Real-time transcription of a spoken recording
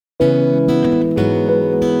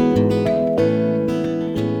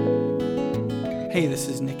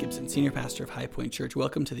This is Nick Gibson, Senior Pastor of High Point Church.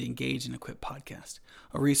 Welcome to the Engage and Equip podcast,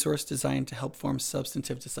 a resource designed to help form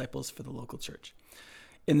substantive disciples for the local church.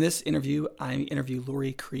 In this interview, I interview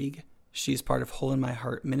Lori Krieg. She's part of Hole in My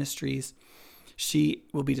Heart Ministries. She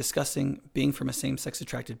will be discussing being from a same-sex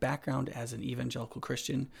attracted background as an evangelical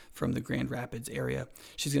Christian from the Grand Rapids area.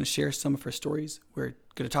 She's going to share some of her stories. We're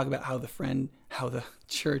going to talk about how the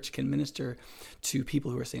church can minister to people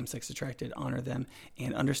who are same-sex attracted, honor them,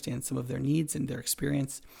 and understand some of their needs and their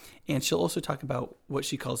experience. And she'll also talk about what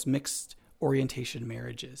she calls mixed orientation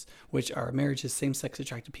marriages, which are marriages same-sex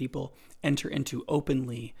attracted people enter into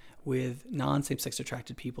openly with non-same-sex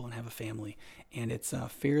attracted people and have a family. And it's a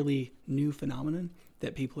fairly new phenomenon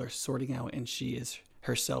that people are sorting out, and she is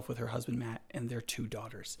herself with her husband Matt and their 2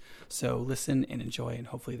 daughters. So listen and enjoy, and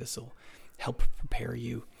hopefully this will help prepare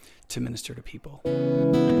you to minister to people.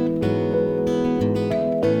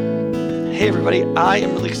 Hey everybody, I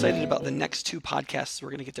am really excited about the next 2 podcasts we're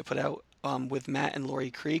going to get to put out with Matt and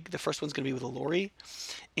Lori Krieg. The first one's going to be with Lori,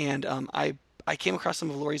 and I came across some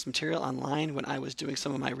of Lori's material online when I was doing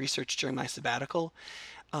some of my research during my sabbatical.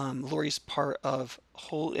 Lori's part of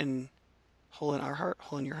Hole in Our Heart,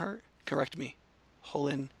 Hole in Your Heart. Correct me. Hole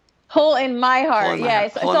in My Heart. Yeah,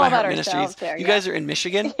 it's all about ourselves there. You guys are in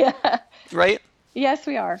Michigan, Yeah. right? Yes,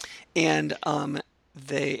 we are. And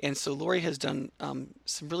so Lori has done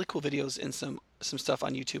some really cool videos and some stuff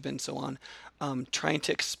on YouTube and so on, trying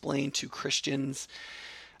to explain to Christians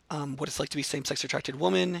what it's like to be same-sex attracted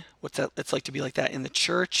woman, it's like to be like that in the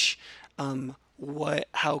church,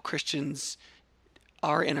 how Christians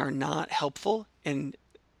are and are not helpful in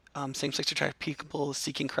same-sex attracted people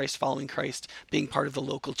seeking Christ, following Christ, being part of the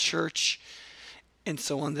local church, and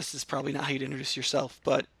so on. This is probably not how you'd introduce yourself,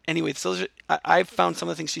 but anyway, I found some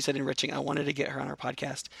of the things she said enriching. I wanted to get her on our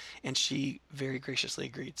podcast, and she very graciously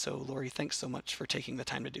agreed. So Lori, thanks so much for taking the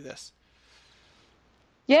time to do this.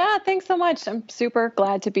 Yeah, thanks so much. I'm super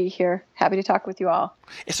glad to be here. Happy to talk with you all.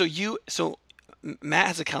 So Matt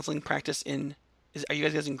has a counseling practice are you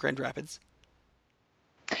guys in Grand Rapids?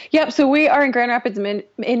 Yep. So we are in Grand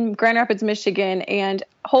Rapids, Michigan, and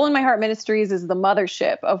Hole in My Heart Ministries is the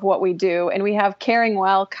mothership of what we do. And we have Caring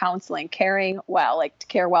Well counseling, like to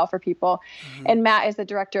care well for people. Mm-hmm. And Matt is the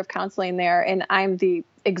director of counseling there. And I'm the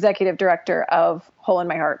executive director of Hole in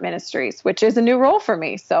My Heart Ministries, which is a new role for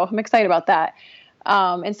me. So I'm excited about that.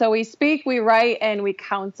 And so we speak, we write, and we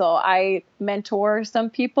counsel. I mentor some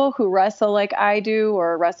people who wrestle like I do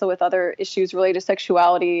or wrestle with other issues related to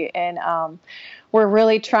sexuality. And we're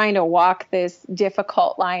really trying to walk this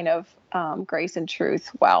difficult line of grace and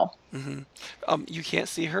truth well. Mm-hmm. You can't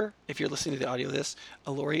see her if you're listening to the audio of this.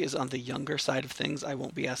 Lori is on the younger side of things. I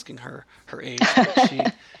won't be asking her age,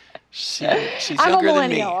 but she's I'm younger a millennial, than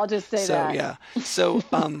me. I'll just say that. So yeah.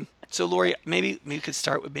 So Lori, maybe you could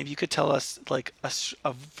start with, maybe you could tell us like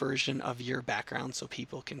a version of your background so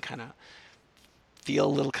people can kind of feel a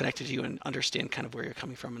little connected to you and understand kind of where you're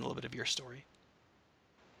coming from and a little bit of your story.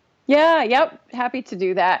 Yeah, yep. Happy to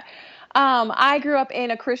do that. I grew up in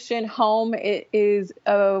a Christian home. It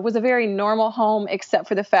was a very normal home, except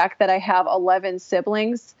for the fact that I have 11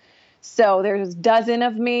 siblings. So there's a dozen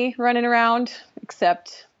of me running around,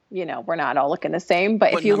 except, we're not all looking the same.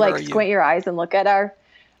 But if you squint your eyes and look at our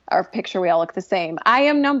picture, we all look the same. I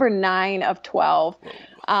am number 9 of 12.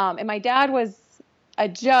 And my dad was a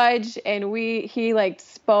judge, and he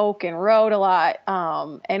spoke and wrote a lot.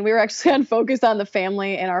 And we were actually unfocused on the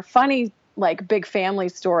family. And our funny, big family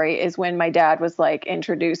story is when my dad was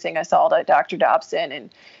introducing us all to Dr. Dobson,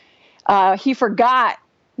 and he forgot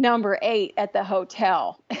number 8 at the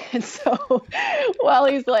hotel. And so while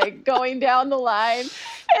he's going down the line,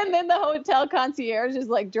 and then the hotel concierge is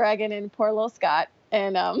dragging in poor little Scott.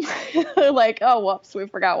 And oh, whoops, we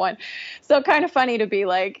forgot one. So kind of funny to be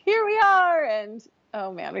here we are, and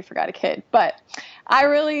oh man, we forgot a kid. But I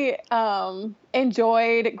really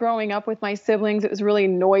enjoyed growing up with my siblings. It was really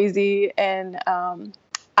noisy, and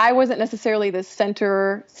I wasn't necessarily the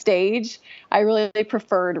center stage. I really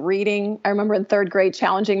preferred reading. I remember in 3rd grade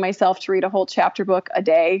challenging myself to read a whole chapter book a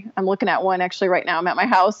day. I'm looking at one actually right now. I'm at my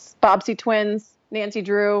house. Bobbsey Twins, Nancy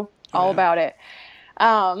Drew, all about it.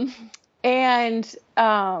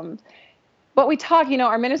 But we talk,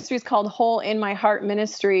 our ministry is called Hole in My Heart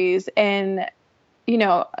Ministries. And,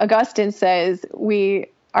 Augustine says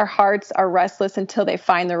our hearts are restless until they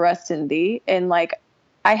find the rest in thee. And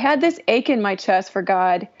I had this ache in my chest for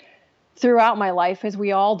God throughout my life, as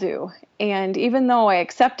we all do. And even though I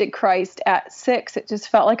accepted Christ at 6, it just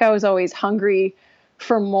felt like I was always hungry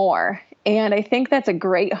for more. And I think that's a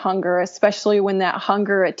great hunger, especially when that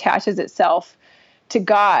hunger attaches itself to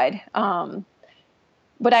God.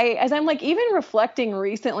 but as I'm like even reflecting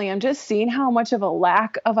recently, I'm just seeing how much of a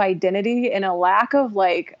lack of identity and a lack of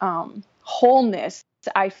like wholeness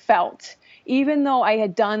I felt, even though I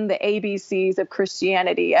had done the ABCs of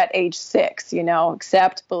Christianity at age 6,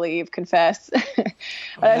 accept, believe, confess. But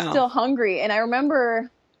I was still hungry. And I remember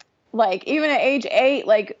like even at age 8,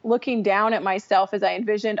 like looking down at myself as I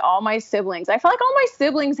envisioned all my siblings. I felt like all my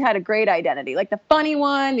siblings had a great identity, like the funny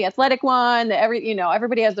one, the athletic one,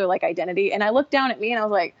 everybody has their like identity. And I looked down at me and I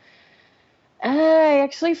was like, I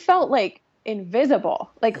actually felt like invisible,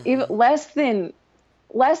 like even less than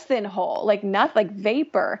whole, like not like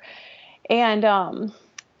vapor. And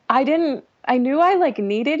I knew I like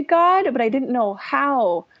needed God, but I didn't know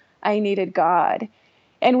how I needed God.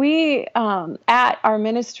 And we, at our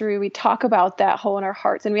ministry, we talk about that hole in our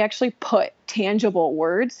hearts, and we actually put tangible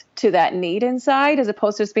words to that need inside, as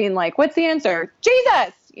opposed to just being like, what's the answer?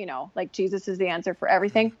 Jesus! Like Jesus is the answer for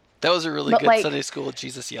everything. That was a really good Sunday school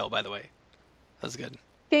Jesus yell, by the way. That was good.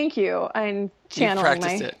 Thank you. I'm channeling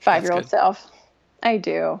my 5-year-old self. I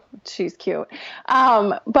do. She's cute.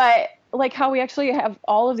 But like how we actually have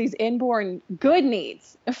all of these inborn good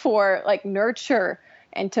needs for like nurture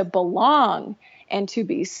and to belong and to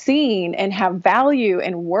be seen and have value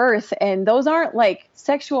and worth. And those aren't like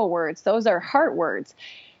sexual words. Those are heart words.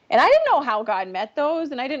 And I didn't know how God met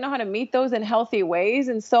those, and I didn't know how to meet those in healthy ways.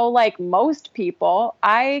 And so like most people,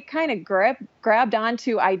 I kind of grabbed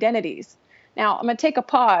onto identities. Now I'm going to take a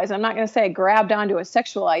pause. I'm not going to say I grabbed onto a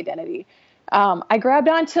sexual identity. I grabbed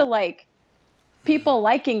onto like people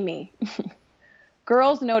liking me,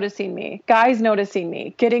 girls noticing me, guys noticing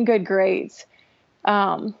me, getting good grades.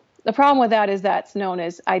 The problem with that is that's known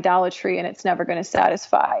as idolatry, and it's never going to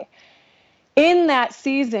satisfy. In that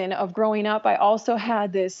season of growing up, I also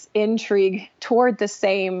had this intrigue toward the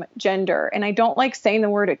same gender. And I don't like saying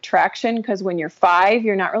the word attraction, because when you're 5,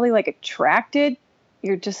 you're not really like attracted.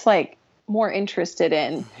 You're just like more interested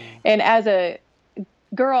in. And as a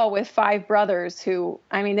girl with 5 brothers who,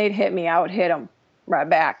 I mean, they'd hit me, I would hit them right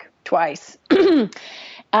back twice.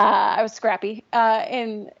 I was scrappy.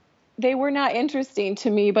 And they were not interesting to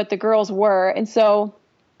me, but the girls were. And so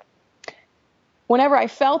whenever I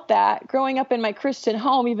felt that growing up in my Christian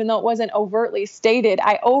home, even though it wasn't overtly stated,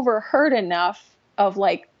 I overheard enough of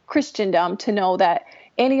like Christendom to know that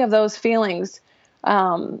any of those feelings,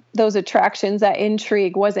 those attractions, that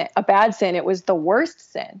intrigue wasn't a bad sin. It was the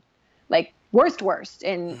worst sin, like worst.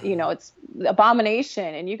 And, it's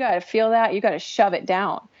abomination, and you got to feel that. You got to shove it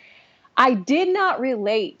down. I did not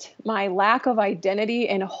relate my lack of identity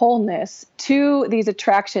and wholeness to these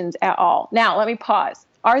attractions at all. Now, let me pause.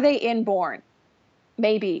 Are they inborn?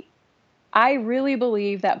 Maybe. I really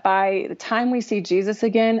believe that by the time we see Jesus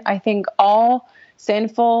again, I think all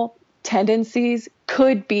sinful tendencies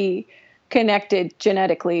could be connected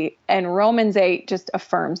genetically. And Romans 8 just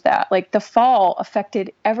affirms that. Like the fall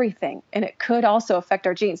affected everything, and it could also affect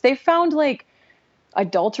our genes. They found like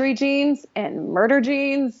adultery genes and murder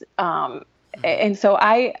genes. And so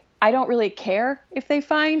I don't really care if they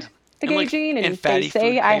find the gay gene and if they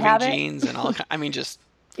say I have it. Genes and all, I mean, just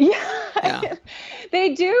yeah.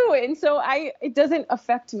 They do. And so it doesn't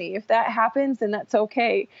affect me. If that happens, then that's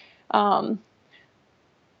okay.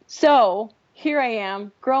 So here I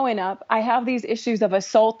am growing up. I have these issues of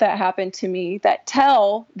assault that happened to me that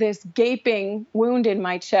tell this gaping wound in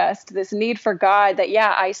my chest, this need for God that,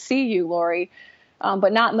 yeah, I see you, Lori,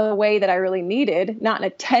 but not in the way that I really needed, not in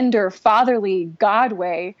a tender, fatherly God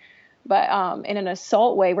way, but in an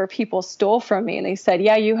assault way where people stole from me and they said,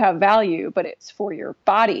 yeah, you have value, but it's for your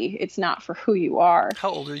body. It's not for who you are.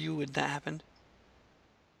 How old are you when that happened?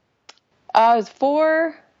 I was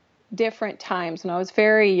 4 different times. When I was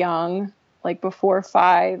very young, like before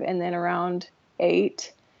 5, and then around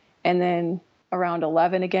 8, and then around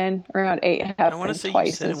 11 again. Around 8 happened twice. I want to say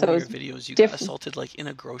you said in one of your videos you got assaulted like in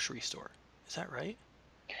a grocery store. Is that right?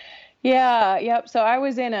 Yeah. Yep. So I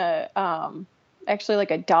was in actually like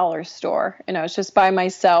a dollar store, and I was just by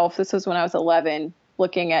myself. This was when I was 11,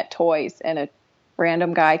 looking at toys, and a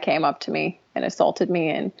random guy came up to me and assaulted me.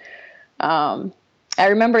 And I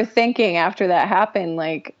remember thinking after that happened,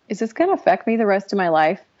 like, is this going to affect me the rest of my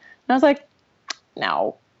life? And I was like,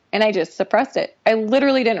 no. And I just suppressed it. I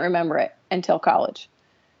literally didn't remember it until college.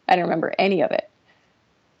 I didn't remember any of it.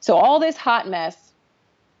 So all this hot mess,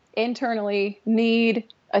 internally, need,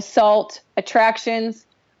 assault, attractions,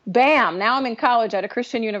 bam, now I'm in college at a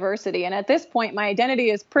Christian university. And at this point, my identity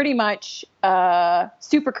is pretty much a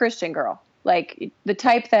super Christian girl, like the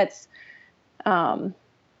type that's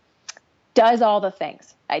does all the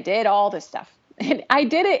things. I did all this stuff. And I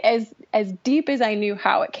did it as deep as I knew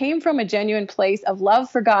how. It came from a genuine place of love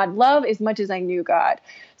for God, love as much as I knew God.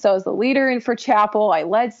 So I was the leader for chapel. I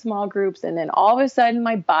led small groups. And then all of a sudden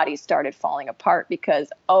my body started falling apart because,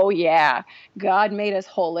 oh yeah, God made us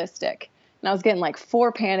holistic. And I was getting like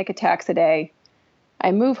 4 panic attacks a day.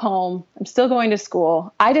 I move home. I'm still going to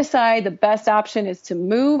school. I decide the best option is to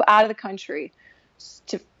move out of the country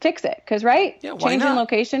to fix it. Because, right? Yeah, why Changing not?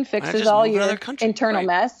 location Why not fixes just all move to your another country? internal Right.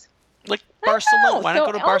 mess. Like Barcelona. know. Why not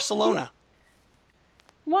So go to Barcelona?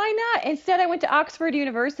 Why not? Instead, I went to Oxford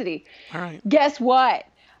University. All right. Guess what?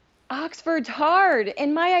 Oxford's hard,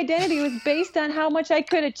 and my identity was based on how much I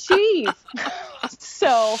could achieve.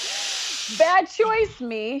 So, bad choice,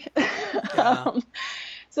 me. Yeah.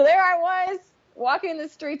 So there I was, walking the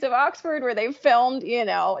streets of Oxford where they filmed,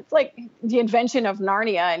 it's like the invention of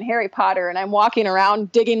Narnia and Harry Potter, and I'm walking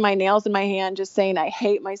around digging my nails in my hand, just saying, I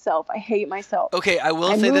hate myself. I hate myself. Okay, I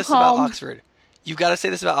will say this about Oxford. You've got to say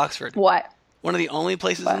this about Oxford. What? One of the only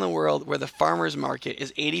places in the world where the farmer's market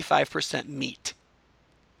is 85% meat.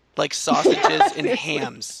 Like sausages and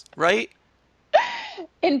hams, right?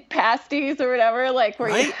 In pasties or whatever, like where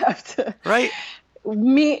you have to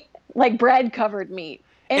meat, like bread covered meat.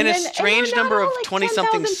 And a strange number of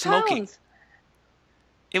 20-somethings smoking.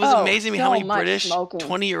 It was amazing how many British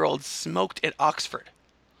 20-year-olds smoked at Oxford.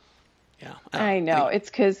 Yeah, I know. It's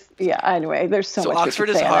because, anyway, there's so much. So Oxford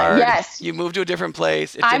is hard. Yes. You moved to a different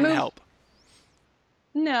place. It didn't help.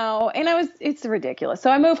 No, and it's ridiculous.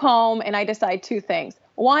 So I move home and I decide 2 things.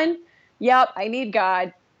 1, I need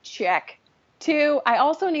God. Check. 2, I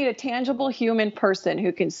also need a tangible human person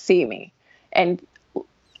who can see me. And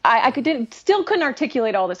I still couldn't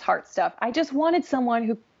articulate all this heart stuff. I just wanted someone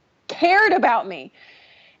who cared about me.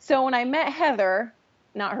 So when I met Heather,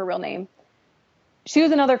 not her real name, she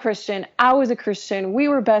was another Christian. I was a Christian. We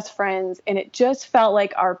were best friends. And it just felt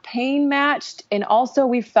like our pain matched. And also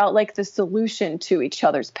we felt like the solution to each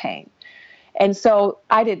other's pain. And so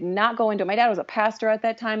I did not go into it. My dad was a pastor at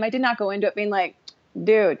that time. I did not go into it being like,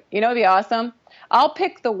 dude, it'd be awesome. I'll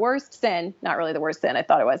pick the worst sin, not really the worst sin, I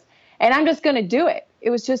thought it was, and I'm just going to do it. It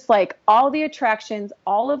was just like all the attractions,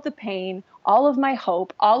 all of the pain, all of my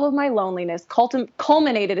hope, all of my loneliness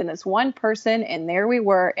culminated in this one person. And there we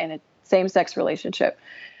were in a same-sex relationship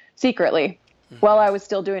secretly while I was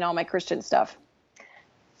still doing all my Christian stuff.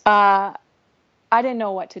 I didn't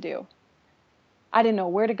know what to do. I didn't know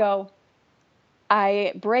where to go.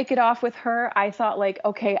 I break it off with her. I thought like,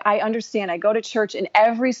 okay, I understand. I go to church and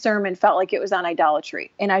every sermon felt like it was on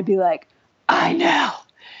idolatry. And I'd be like, I know.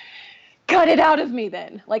 Cut it out of me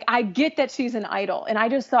then. Like, I get that she's an idol. And I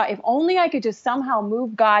just thought if only I could just somehow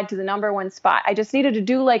move God to the number 1 spot. I just needed to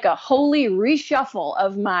do like a holy reshuffle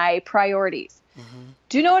of my priorities. Mm-hmm.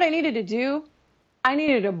 Do you know what I needed to do? I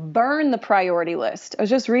needed to burn the priority list. I was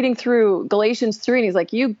just reading through Galatians 3 and he's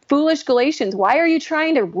like, you foolish Galatians, why are you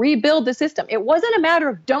trying to rebuild the system? It wasn't a matter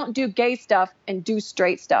of don't do gay stuff and do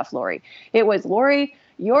straight stuff, Lori. It was, Lori,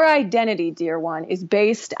 your identity, dear one, is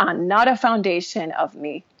based on not a foundation of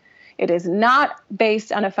me. It is not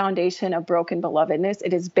based on a foundation of broken belovedness.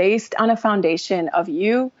 It is based on a foundation of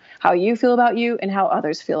you, how you feel about you, and how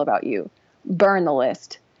others feel about you. Burn the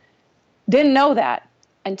list. Didn't know that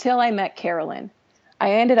until I met Carolyn.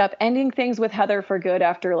 I ended up ending things with Heather for good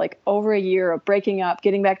after like over a year of breaking up,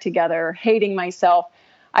 getting back together, hating myself.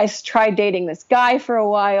 I tried dating this guy for a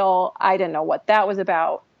while. I didn't know what that was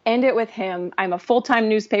about. End it with him. I'm a full-time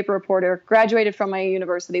newspaper reporter, graduated from my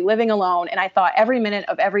university, living alone. And I thought every minute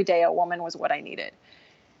of every day a woman was what I needed.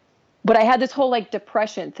 But I had this whole like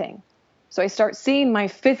depression thing. So I start seeing my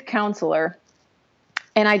 5th counselor.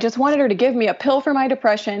 And I just wanted her to give me a pill for my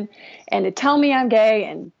depression and to tell me I'm gay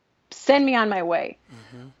and send me on my way.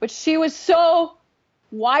 Mm-hmm. But she was so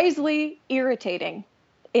wisely irritating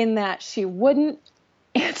in that she wouldn't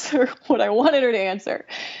answer what I wanted her to answer.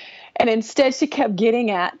 And instead she kept getting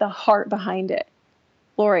at the heart behind it.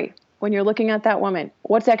 Lori, when you're looking at that woman,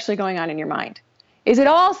 what's actually going on in your mind? Is it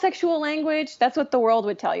all sexual language? That's what the world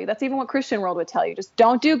would tell you. That's even what Christian world would tell you. Just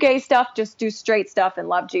don't do gay stuff. Just do straight stuff and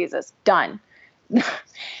love Jesus. Done.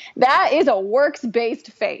 That is a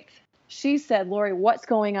works-based faith. She said, Lori, what's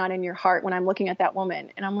going on in your heart when I'm looking at that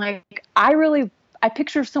woman? And I'm like, I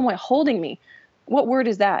picture someone holding me. What word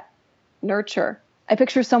is that? Nurture. I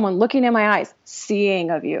picture someone looking in my eyes,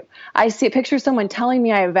 seeing of you. I picture someone telling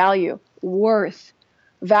me I have value, worth,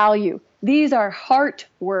 value. These are heart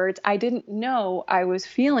words I didn't know I was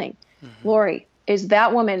feeling. Mm-hmm. Lori, is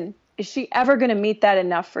she ever going to meet that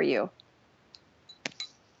enough for you?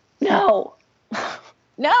 No.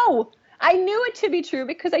 No. I knew it to be true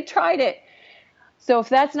because I tried it. So if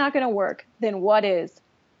that's not going to work, then what is?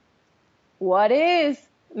 What is?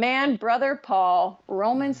 Man, brother Paul,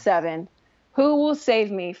 Romans 7, who will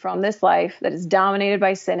save me from this life that is dominated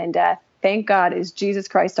by sin and death? Thank God is Jesus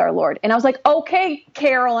Christ our Lord. And I was like, okay,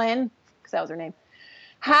 Carolyn, because that was her name.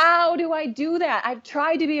 How do I do that? I've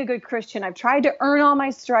tried to be a good Christian. I've tried to earn all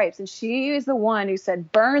my stripes. And she is the one who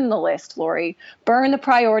said, burn the list, Lori. Burn the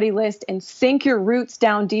priority list and sink your roots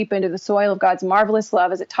down deep into the soil of God's marvelous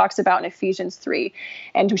love, as it talks about in Ephesians 3.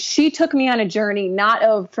 And she took me on a journey, not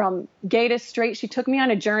of from gay to straight. She took me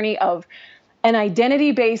on a journey of an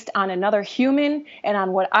identity based on another human and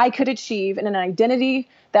on what I could achieve, and an identity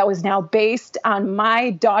that was now based on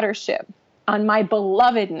my daughtership, on my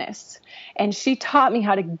belovedness. And she taught me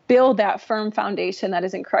how to build that firm foundation that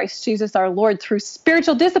is in Christ Jesus our Lord through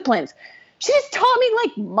spiritual disciplines. She just taught me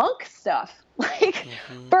like monk stuff, like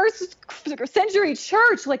first century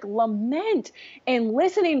church, like lament and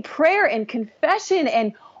listening prayer and confession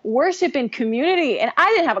and worship and community. And I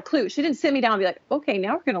didn't have a clue. She didn't sit me down and be like, okay,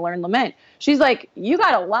 now we're going to learn lament. She's like, you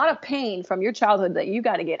got a lot of pain from your childhood that you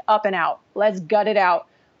got to get up and out. Let's gut it out.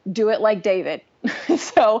 Do it like David.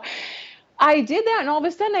 So I did that, and all of a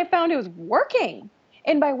sudden I found it was working.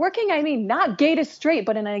 And by working, I mean not gay to straight,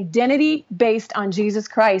 but an identity based on Jesus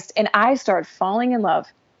Christ. And I started falling in love,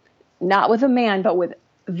 not with a man, but with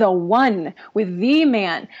the one, with the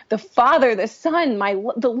man, the Father, the Son,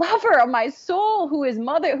 the lover of my soul, who is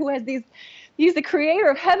mother, who has these, he's the creator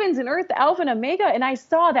of heavens and earth, the Alpha and Omega. And I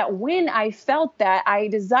saw that when I felt that, I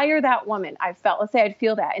desire that woman. Let's say I'd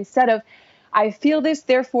feel that instead of, I feel this,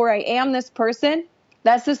 therefore I am this person.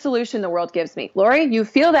 That's the solution the world gives me. Lori, you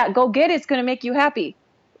feel that, go get it. It's going to make you happy.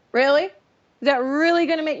 Really? Is that really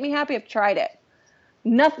going to make me happy? I've tried it.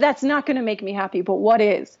 That's not going to make me happy, but what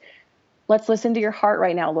is? Let's listen to your heart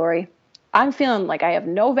right now, Lori. I'm feeling like I have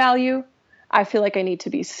no value. I feel like I need to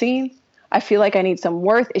be seen. I feel like I need some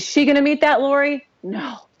worth. Is she going to meet that, Lori?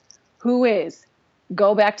 No. Who is?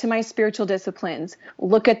 Go back to my spiritual disciplines.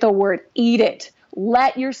 Look at the word. Eat it.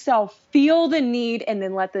 Let yourself feel the need, and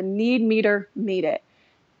then let the need meter meet it.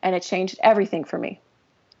 And it changed everything for me.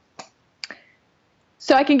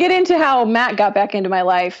 So I can get into how Matt got back into my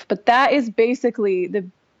life, but that is basically the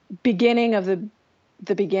beginning of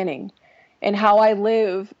the beginning, and how I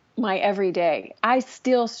live my everyday. I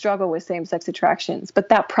still struggle with same-sex attractions, but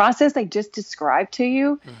that process I just described to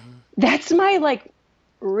you, that's my like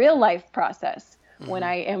real life process. When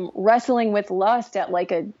I am wrestling with lust at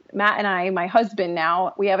like Matt and I, my husband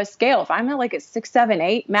now, we have a scale. If I'm at like a 6, 7,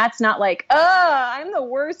 8, Matt's not like, I'm the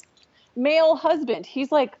worst male husband.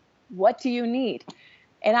 He's like, what do you need?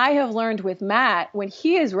 And I have learned with Matt, when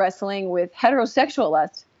he is wrestling with heterosexual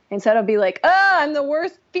lust, instead of be like, I'm the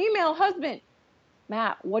worst female husband.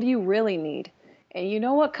 Matt, what do you really need? And you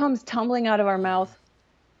know what comes tumbling out of our mouth?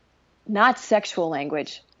 Not sexual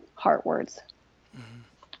language, heart words.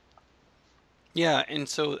 Yeah, and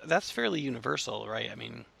so that's fairly universal, right? I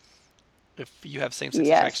mean, if you have same-sex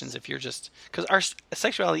attractions, if you're just, because our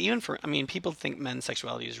sexuality, even for, I mean, people think men's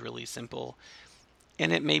sexuality is really simple,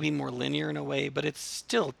 and it may be more linear in a way, but it's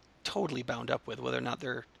still totally bound up with whether or not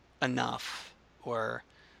they're enough, or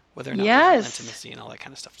whether or not there's intimacy and all that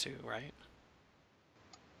kind of stuff too, right?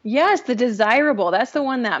 Yes, the desirable. That's the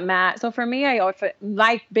one that Matt. So for me,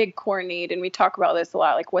 my big core need, and we talk about this a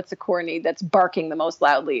lot, like what's the core need that's barking the most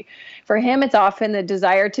loudly? For him, it's often the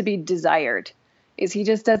desire to be desired. Is he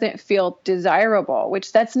just doesn't feel desirable,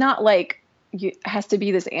 which that's not like has to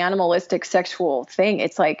be this animalistic sexual thing.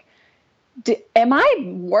 It's like, am I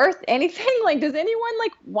worth anything? Like, does anyone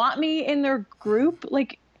like want me in their group?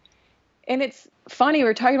 Like, and it's funny. We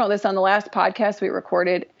were talking about this on the last podcast we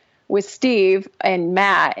recorded with Steve and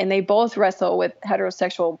Matt, and they both wrestle with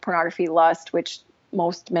heterosexual pornography lust, which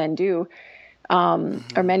most men do,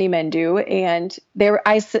 or many men do. And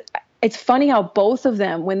it's funny how both of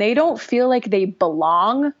them, when they don't feel like they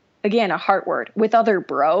belong, again, a heart word, with other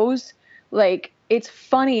bros, like it's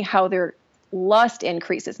funny how their lust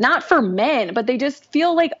increases, not for men, but they just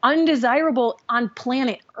feel like undesirable on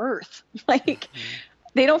planet Earth. Like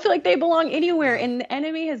they don't feel like they belong anywhere. And the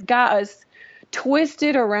enemy has got us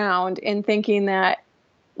twisted around in thinking that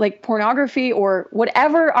like pornography or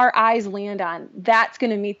whatever our eyes land on, that's going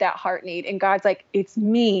to meet that heart need. And God's like, it's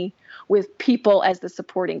me with people as the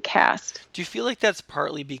supporting cast. Do you feel like that's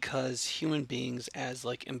partly because human beings as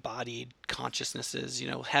like embodied consciousnesses,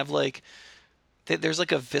 have like, there's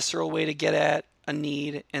like a visceral way to get at a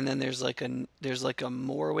need, and then there's like a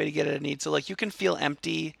more way to get at a need. So like you can feel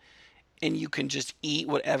empty and you can just eat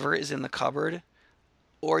whatever is in the cupboard,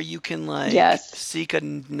 or you can like seek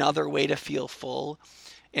another way to feel full.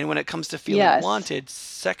 And when it comes to feeling wanted,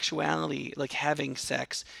 sexuality, like having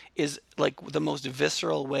sex, is like the most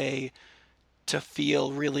visceral way to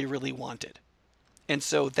feel really, really wanted. And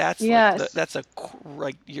so that's Yes.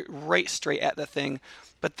 like you're right straight at the thing,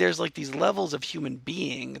 but there's like these levels of human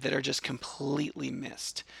being that are just completely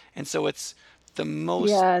missed. And so it's the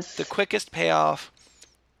Yes. quickest payoff,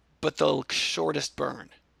 but the shortest burn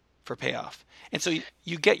for payoff. And so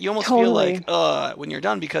you almost feel like Totally. when you're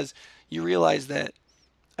done, because you realize that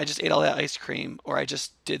I just ate all that ice cream, or I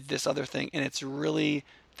just did this other thing, and it's really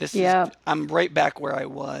Yeah. I'm right back where I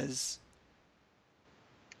was.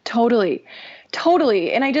 Totally.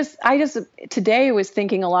 Totally. And I just today was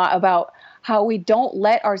thinking a lot about how we don't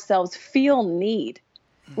let ourselves feel need.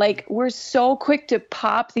 Hmm. Like we're so quick to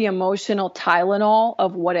pop the emotional Tylenol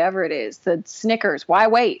of whatever it is, the Snickers. Why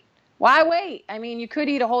wait? Why wait? I mean, you could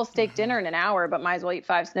eat a whole steak Hmm. dinner in an hour, but might as well eat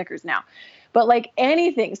 5 Snickers now. But like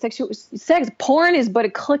anything, sex, porn is but a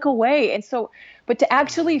click away. And so, but to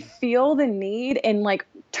actually Hmm. feel the need and like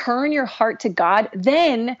turn your heart to God,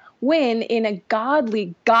 then when in a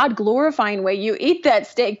godly, God glorifying way, you eat that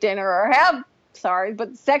steak dinner or have, sorry,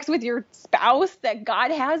 but sex with your spouse that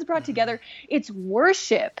God has brought Hmm. together, it's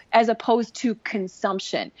worship as opposed to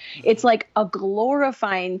consumption. It's Hmm. like a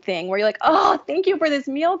glorifying thing where you're like, oh, thank you for this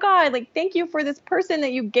meal, God. Like, thank you for this person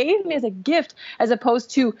that you gave me as a gift, as opposed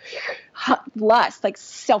to lust, like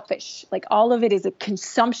selfish. Like, all of it is a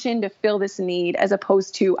consumption to fill this need, as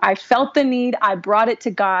opposed to I felt the need, I brought it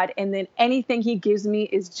to God, and then anything He gives me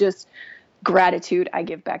is just gratitude I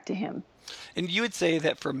give back to Him. And you would say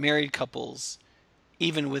that for married couples,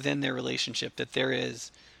 even within their relationship, that there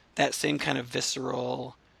is that same kind of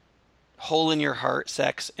visceral hole in your heart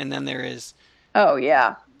sex, and then there is Oh,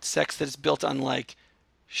 yeah. sex that is built on like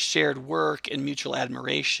shared work and mutual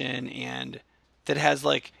admiration, and that has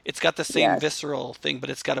like it's got the same Yes. visceral thing, but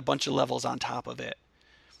it's got a bunch of levels on top of it.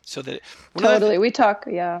 So that one of the Totally. We talk,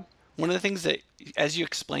 yeah. one of the things that, as you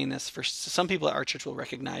explain this, for some people at our church will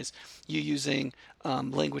recognize you using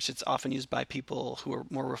language that's often used by people who are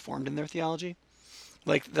more reformed in their theology.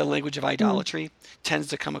 Like the language of Mm. idolatry tends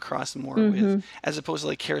to come across more with, Mm-hmm. as opposed to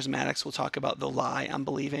like charismatics will talk about the lie I'm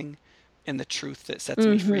believing and the truth that sets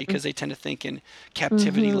me free, Mm-hmm. because they tend to think in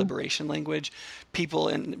captivity Mm-hmm. liberation language. People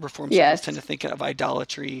in reform circles tend Yes. to think of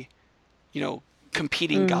idolatry, you know,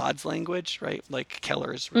 competing Mm. gods language, right? Like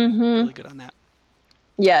Keller is really, Mm-hmm. really good on that.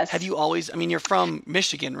 Have Yes. you always, I mean, you're from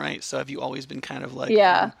Michigan, right? So have you always been kind of like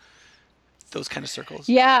Yeah. from those kind of circles?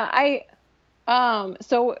 Yeah.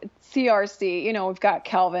 So CRC, we've got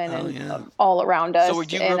Calvin Oh, and yeah. all around So us.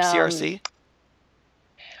 would you grew And up CRC,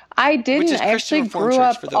 I which didn't. is I Christian actually Reformed grew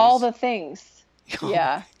Church for up all those? the things. Oh,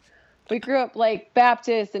 Yeah. We grew up like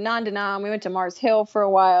Baptist and non-denom. We went to Mars Hill for a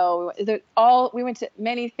while. We went to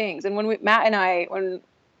many things. And Matt and I,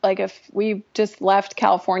 if we just left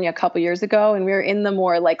California a couple years ago, and we were in the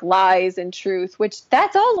more like lies and truth, which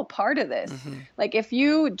that's all a part of this. hmm. Like if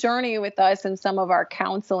you journey with us in some of our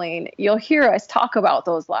counseling, you'll hear us talk about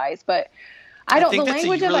those lies. But I the think that's a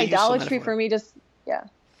language of really useful idolatry metaphor. for me just, yeah,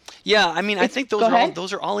 Yeah, I mean, I think go ahead.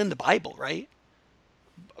 those are all in the Bible, right?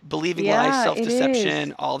 Believing lies, Yeah, it is.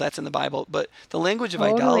 self-deception, all that's in the Bible. But the language of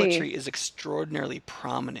Totally. idolatry is extraordinarily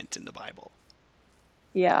prominent in the Bible.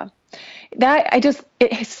 Yeah.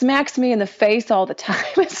 It smacks me in the face all the time.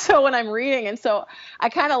 So when I'm reading, and so I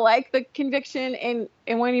kind of like the conviction. And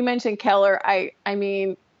when you mentioned Keller, I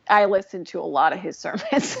mean, I listen to a lot of his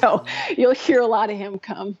sermons, so Hmm. you'll hear a lot of him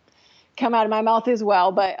come out of my mouth as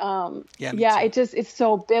well. But Yeah, me yeah, too. it's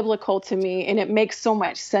so biblical to me, and it makes so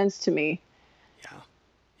much sense to me. Yeah,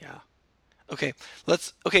 yeah. Okay,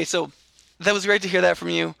 okay, so that was great to hear that from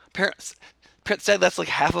you. Parents said that's like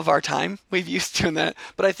half of our time we've used doing that,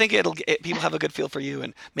 but I think people have a good feel for you,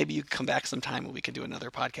 and maybe you can come back sometime and we can do another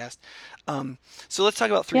podcast. Um, so let's talk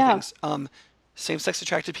about three Yeah. things. Same-sex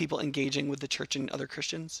attracted people engaging with the church and other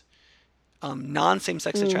Christians.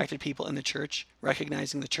 Non-same-sex Mm. attracted people in the church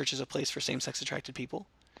recognizing the church is a place for same-sex attracted people,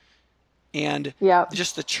 and Yep.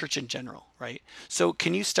 just the church in general, right? So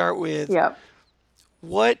can you start with Yep.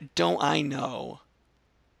 what don't I know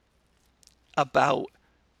about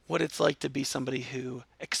what it's like to be somebody who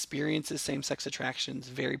experiences same-sex attractions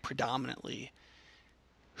very predominantly,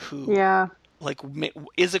 who Yeah. like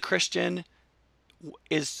is a Christian,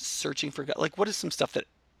 is searching for God. Like, what is some stuff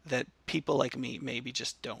that people like me maybe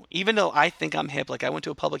just don't? Even though I think I'm hip, like I went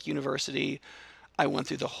to a public university, I went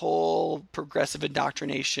through the whole progressive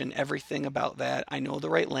indoctrination, everything about that. I know the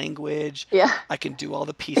right language. Yeah. I can do all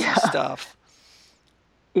the PC Yeah. stuff,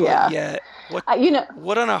 but Yeah. yet Uh, you know.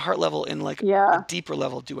 what on a heart level, in like a Yeah. deeper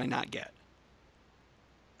level, do I not get?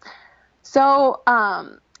 So,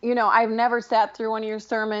 I've never sat through one of your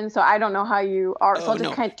sermons, so I don't know how you are. So Oh I'll just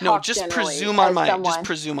no, kind of no, talk generally just as presume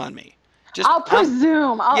someone. on me. Just I'll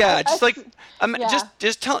presume. yeah, just like yeah.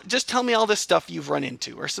 just tell me all this stuff you've run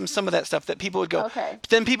into, or some of that stuff that people would go. Okay. But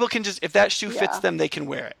then people can just, if that shoe fits Yeah. them, they can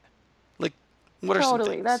wear it. Like, what are some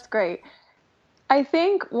Totally. things? That's great. I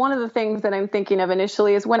think one of the things that I'm thinking of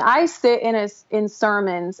initially is when I sit in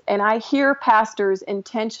sermons and I hear pastors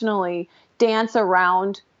intentionally dance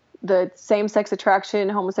around the same-sex attraction,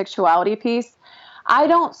 homosexuality piece, I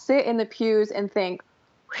don't sit in the pews and think,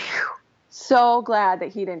 "Whew, so glad that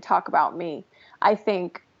he didn't talk about me." I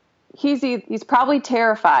think he's probably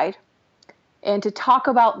terrified, and to talk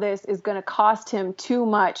about this is going to cost him too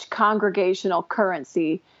much congregational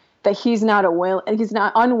currency that he's not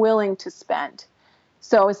unwilling to spend.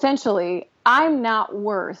 So essentially, I'm not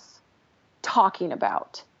worth talking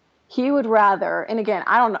about. He would rather, and again,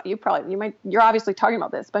 I don't know, you're obviously talking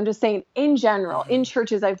about this, but I'm just saying in general, in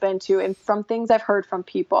churches I've been to and from things I've heard from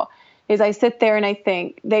people, is I sit there and I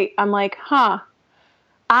think, I'm like,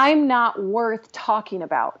 I'm not worth talking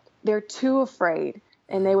about. They're too afraid,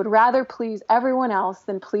 and they would rather please everyone else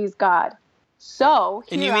than please God. So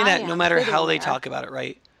And you here mean I that no am matter sitting how they there. talk about it,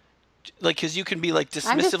 right? Like, because you can be like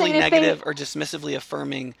I'm just dismissively saying if they, negative or dismissively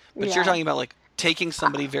affirming, but you're yeah. talking about like taking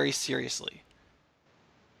somebody very seriously.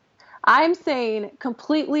 I'm saying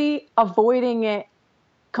completely avoiding it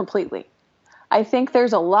completely. I think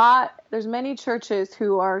there's many churches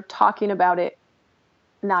who are talking about it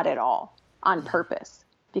not at all on purpose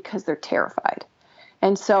because they're terrified.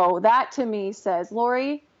 And so that to me says,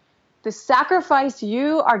 Lori, the sacrifice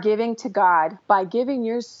you are giving to God by giving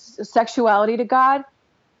your sexuality to God,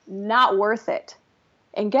 not worth it.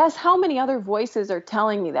 And guess how many other voices are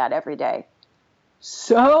telling me that every day?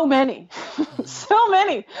 So many, so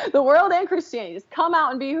many. The world and Christianity, just come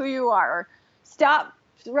out and be who you are, or stop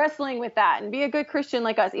wrestling with that and be a good Christian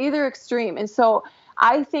like us, either extreme. And so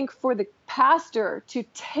I think for the pastor to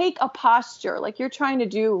take a posture like you're trying to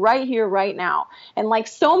do right here, right now, and like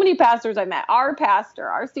so many pastors I've met, our pastor,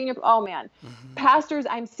 our senior, oh man, pastors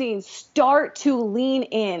I'm seeing start to lean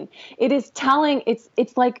in. It is telling, it's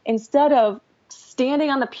like instead of standing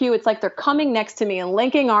on the pew, it's like they're coming next to me and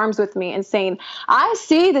linking arms with me and saying, I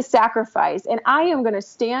see the sacrifice and I am going to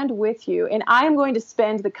stand with you and I am going to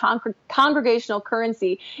spend the congregational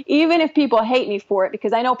currency, even if people hate me for it,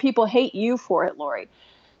 because I know people hate you for it, Lori.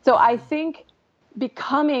 So I think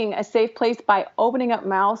becoming a safe place by opening up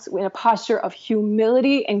mouths in a posture of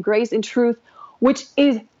humility and grace and truth, which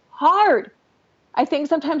is hard. I think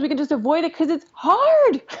sometimes we can just avoid it because it's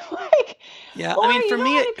hard. Like, Yeah, I Lori, mean, you know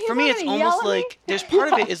how many for people me, are it's going to yell almost at me? like there's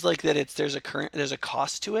part of it is like that. There's a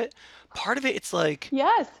cost to it. Part of it, it's like,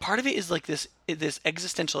 Yes. part of it is like this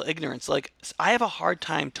existential ignorance. Like, I have a hard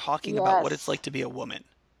time talking about what it's Yes. like to be a woman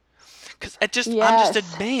because I'm just a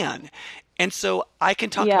Yes. man, and so I can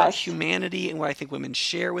talk about Yes. humanity and what I think women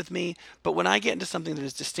share with me. But when I get into something that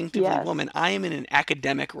is distinctively Yes. woman, I am in an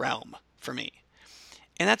academic realm for me,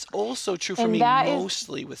 and that's also true for And me that is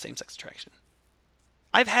mostly with same-sex attraction.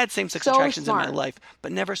 I've had same-sex so attractions in my smart. life,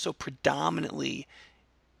 but never so predominantly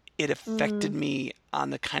it affected Mm, me on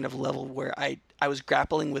the kind of level where I was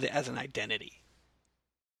grappling with it as an identity.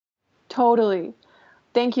 totally.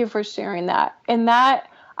 Thank you for sharing that. And that,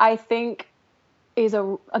 I think, is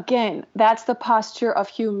again, that's the posture of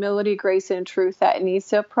humility, grace, and truth that needs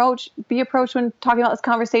to be approached when talking about this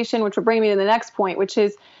conversation, which will bring me to the next point, which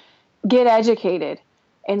is get educated.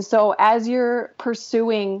 And so as you're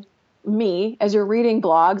pursuing me, as you're reading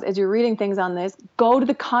blogs, as you're reading things on this, go to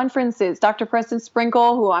the conferences. Dr. Preston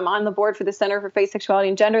Sprinkle, who I'm on the board for the Center for Faith, Sexuality,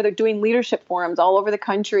 and Gender, they're doing leadership forums all over the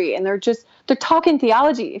country, and they're talking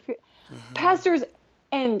theology. If you're, Mm-hmm. pastors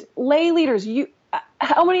and lay leaders,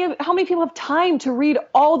 how many people have time to read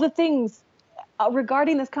all the things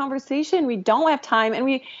regarding this conversation? We don't have time,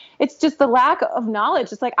 and it's just the lack of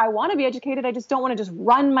knowledge. It's like, I want to be educated, I just don't want to just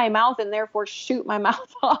run my mouth and therefore shoot my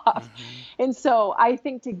mouth off. Mm-hmm. And so I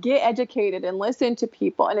think to get educated and listen to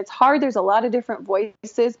people, and it's hard, there's a lot of different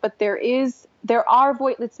voices, but there are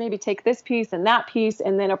voices. Let's maybe take this piece and that piece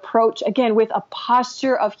and then approach again with a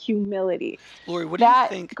posture of humility. Lori, what do you That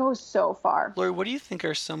think? goes so far. Lori, what do you think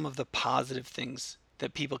are some of the positive things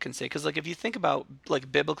that people can say? Because, like, if you think about,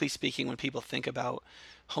 like, biblically speaking, when people think about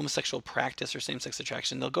homosexual practice or same-sex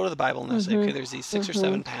attraction, they'll go to the Bible and they'll say, okay, Mhm. there's these 6 or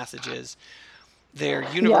 7 Mhm. passages. They're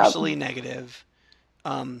Yep. universally negative.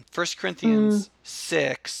 1 Mm. Corinthians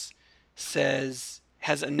 6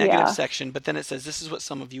 has a negative Yeah. section, but then it says, this is what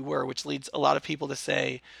some of you were, which leads a lot of people to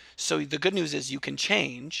say, so the good news is you can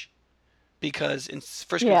change, because in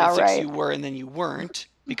 1 Yeah, Corinthians 6 right. you were and then you weren't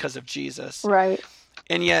because of Jesus. Right.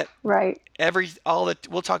 And yet Right.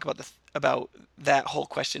 we'll talk about that whole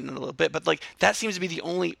question in a little bit, but like that seems to be the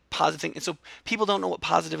only positive thing. And so people don't know what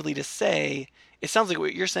positively to say it sounds like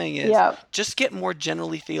what you're saying is Yep. just get more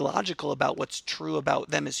generally theological about what's true about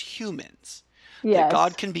them as humans. That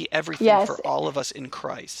God Yes. can be everything for Yes. all of us in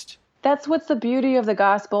Christ. That's what's the beauty of the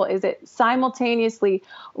gospel is it simultaneously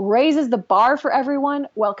raises the bar for everyone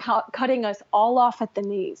while cutting us all off at the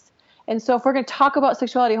knees. And so if we're going to talk about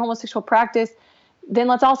sexuality, homosexual practice, then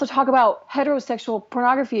let's also talk about heterosexual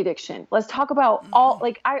pornography addiction. Let's talk about all,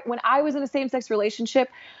 like, when I was in a same-sex relationship,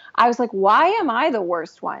 I was like, why am I the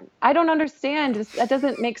worst one? I don't understand. That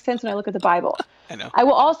doesn't make sense when I look at the Bible. I know. I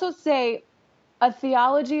will also say a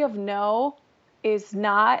theology of no is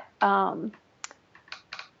not,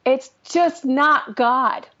 it's just not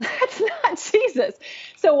God. That's not Jesus.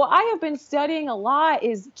 So what I have been studying a lot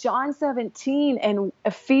is John 17 and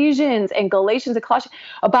Ephesians and Galatians and Colossians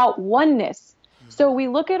about oneness. So we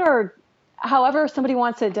look at our, however somebody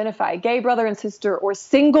wants to identify, gay brother and sister or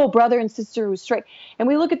single brother and sister who's straight. And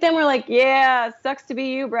we look at them, we're like, yeah, sucks to be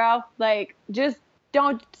you, bro. Like, just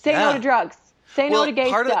don't say no to drugs. Say no to gay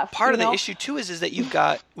stuff. Part of the issue too is that you've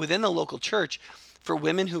got within the local church for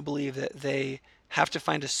women who believe that they have to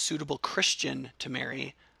find a suitable Christian to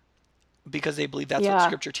marry because they believe that's what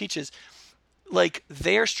Scripture teaches. Like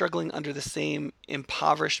they're struggling under the same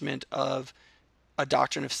impoverishment of a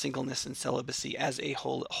doctrine of singleness and celibacy as a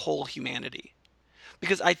whole humanity.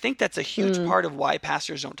 Because I think that's a huge part of why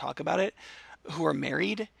pastors don't talk about it who are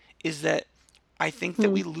married is that I think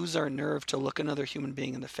that we lose our nerve to look another human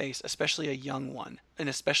being in the face, especially a young one, and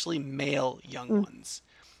especially male young ones,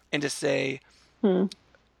 and to say,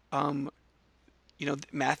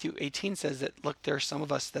 Matthew 18 says that, look, there are some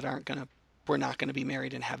of us that we're not going to be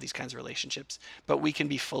married and have these kinds of relationships, but we can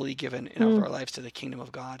be fully given in our lives to the kingdom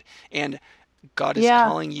of God. And God is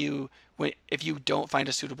calling you, if you don't find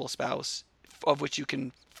a suitable spouse of which you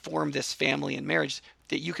can form this family and marriage,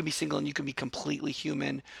 that you can be single and you can be completely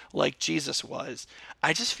human like Jesus was.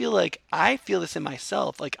 I just feel like I feel this in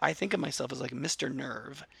myself. Like I think of myself as like Mr.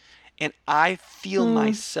 Nerve. And I feel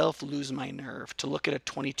myself lose my nerve to look at a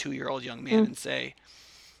 22-year-old young man and say,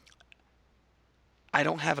 I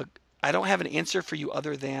don't have an answer for you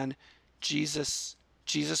other than Jesus.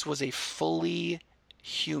 Jesus was a fully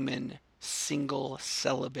human, single,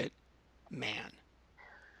 celibate man.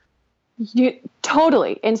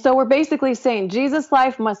 Totally. And so we're basically saying Jesus'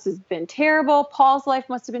 life must have been terrible. Paul's life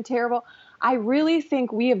must have been terrible. I really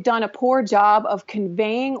think we have done a poor job of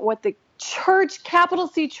conveying what the church, capital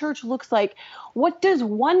C church, looks like. What does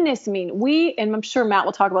oneness mean? And I'm sure Matt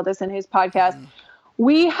will talk about this in his podcast,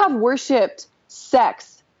 we have worshiped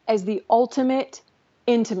sex as the ultimate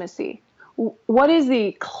intimacy. What is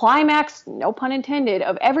the climax, no pun intended,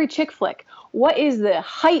 of every chick flick? What is the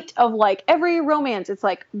height of like every romance? It's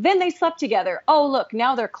like, then they slept together. Oh, look,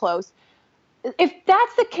 now they're close. If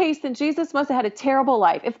that's the case, then Jesus must have had a terrible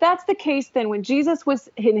life. If that's the case, then when Jesus was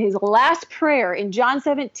in his last prayer in John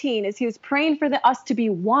 17, as he was praying for us to be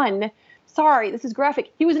one, sorry, this is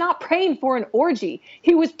graphic. He was not praying for an orgy.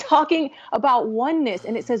 He was talking about oneness.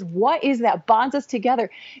 And it says, what is that bonds us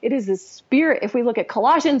together? It is the Spirit. If we look at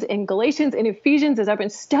Colossians and Galatians and Ephesians, as I've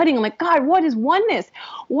been studying, I'm like, God, what is oneness?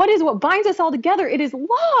 What binds us all together? It is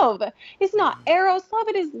love. It's not eros love.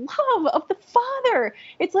 It is love of the Father.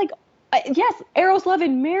 It's like, yes, eros love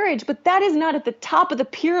in marriage, but that is not at the top of the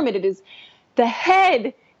pyramid. It is the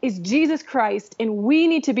head is Jesus Christ, and we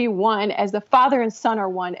need to be one as the Father and Son are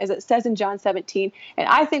one, as it says in John 17. And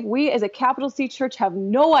I think we as a capital C church have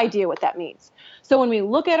no idea what that means. So when we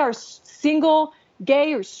look at our single,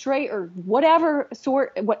 gay or straight or whatever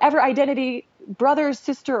identity, brother or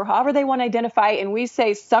sister or however they want to identify, and we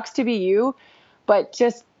say sucks to be you, but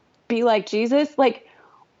just be like Jesus, like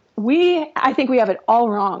I think we have it all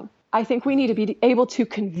wrong. I think we need to be able to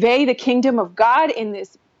convey the kingdom of God in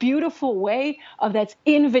this beautiful way that's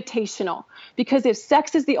invitational. Because if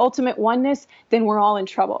sex is the ultimate oneness, then we're all in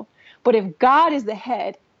trouble. But if God is the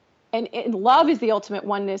head and love is the ultimate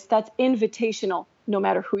oneness, that's invitational no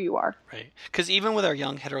matter who you are. Right. Because even with our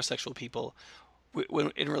young heterosexual people,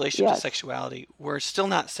 when in relation to sexuality, we're still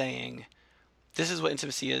not saying, this is what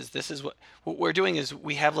intimacy is. This is what we're doing is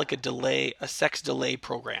we have like a sex delay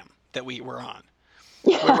program that we're on.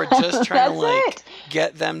 Where we're just trying to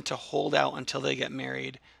get them to hold out until they get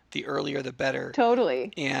married. The earlier, the better.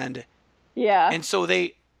 Totally. And and so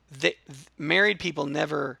they married people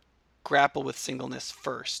never grapple with singleness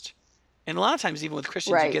first. And a lot of times, even with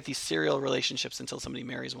Christians, you get these serial relationships until somebody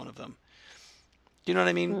marries one of them. You know what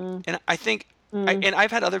I mean? And I think, and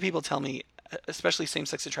I've had other people tell me, especially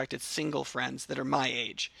same-sex attracted single friends that are my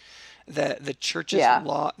age, that the church's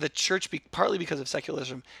partly because of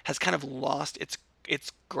secularism, has kind of lost its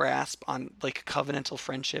its grasp on like covenantal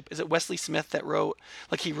friendship. Is it Wesley Smith that wrote,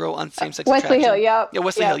 like he wrote on same-sex Wesley Hill, attraction? yep. Yeah,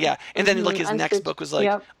 Wesley Hill, Yep. yeah. And then like his next book was like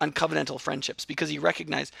Yep. on covenantal friendships, because he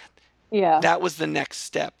recognized Yeah. that was the next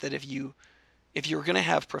step, that if you were going to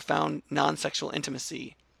have profound non-sexual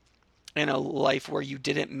intimacy in a life where you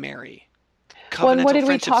didn't marry, Well, and what covenantal did we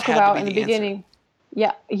friendships talk had to about be in the the answer. beginning?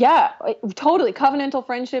 Yeah, yeah, totally. Covenantal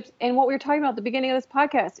friendships. And what we were talking about at the beginning of this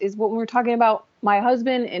podcast is what we were talking about my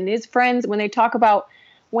husband and his friends when they talk about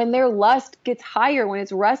when their lust gets higher, when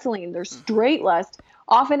it's wrestling, their straight lust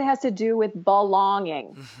often has to do with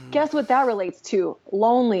belonging. Guess what that relates to?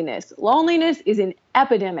 Loneliness. Loneliness is an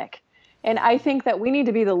epidemic. And I think that we need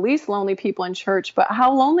to be the least lonely people in church, but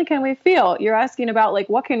how lonely can we feel? You're asking about like,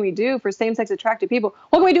 what can we do for same-sex attracted people?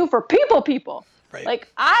 What can we do for people? Right.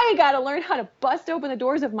 Like, I got to learn how to bust open the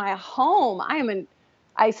doors of my home.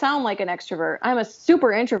 I sound like an extrovert. I'm a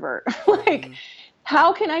super introvert. Like,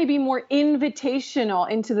 how can I be more invitational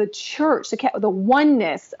into the church, the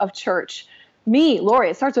oneness of church? Me, Lori,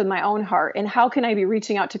 it starts with my own heart. And how can I be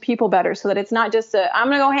reaching out to people better so that it's not just I'm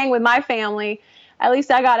going to go hang with my family. At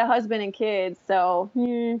least I got a husband and kids. So,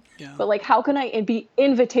 Yeah. But like, how can I be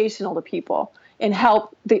invitational to people and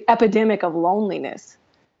help the epidemic of loneliness?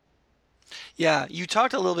 Yeah, you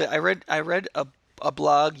talked a little bit. I read a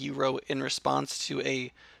blog you wrote in response to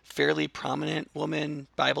a fairly prominent woman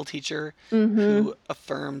Bible teacher who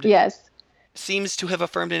affirmed, Yes. seems to have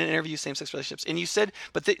affirmed in an interview, same-sex relationships. And you said,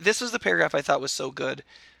 but this was the paragraph I thought was so good.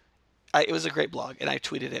 It was a great blog, and I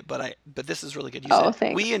tweeted it, but this is really good. You said,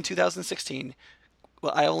 Thanks. we in 2016,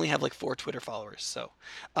 well, I only have like 4 Twitter followers, so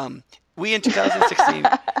we in 2016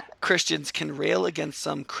 Christians can rail against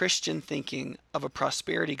some Christian thinking of a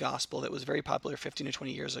prosperity gospel that was very popular 15 to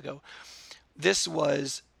 20 years ago. This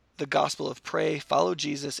was the gospel of pray, follow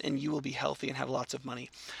Jesus, and you will be healthy and have lots of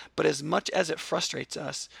money. But as much as it frustrates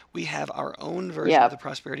us, we have our own version of the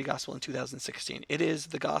prosperity gospel in 2016. It is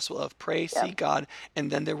the gospel of pray, seek God,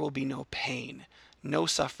 and then there will be no pain, no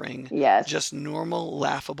suffering, just normal,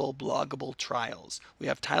 laughable, bloggable trials. We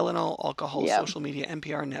have Tylenol, alcohol, social media,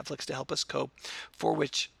 NPR, and Netflix to help us cope, for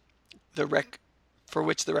which the record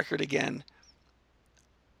again,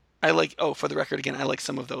 for the record again, I like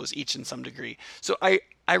some of those each in some degree. So I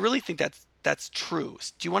really think that's true.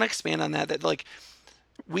 Do you want to expand on that? That like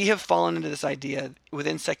we have fallen into this idea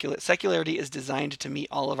within secularity is designed to meet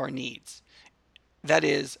all of our needs. That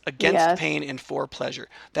is against pain and for pleasure.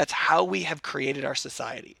 That's how we have created our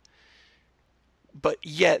society. But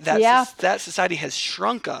yet that society has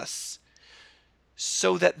shrunk us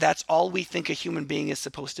so that that's all we think a human being is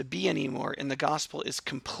supposed to be anymore. And the gospel is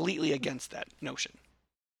completely against that notion.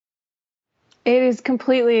 It is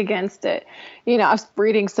completely against it. I was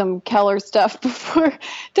reading some Keller stuff before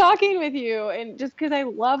talking with you, and just because I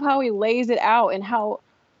love how he lays it out and how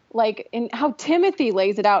Timothy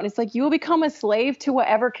lays it out. And it's like, you will become a slave to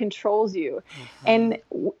whatever controls you. And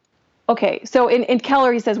okay, so in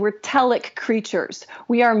Keller, he says we're telic creatures.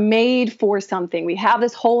 We are made for something. We have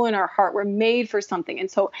this hole in our heart. We're made for something.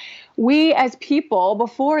 And so we as people,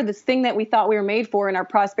 before this thing that we thought we were made for in our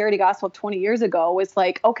prosperity gospel of 20 years ago was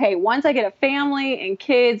like, okay, once I get a family and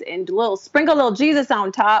kids and sprinkle a little Jesus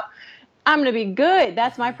on top, I'm going to be good.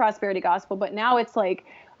 That's my prosperity gospel. But now it's like,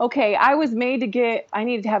 okay, I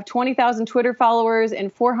needed to have 20,000 Twitter followers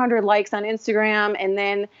and 400 likes on Instagram. And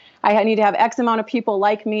then I need to have X amount of people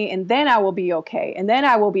like me, and then I will be okay. And then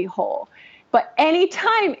I will be whole. But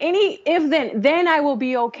anytime, then I will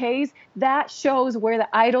be okays, that shows where the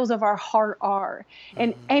idols of our heart are.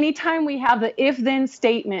 And anytime we have the if-then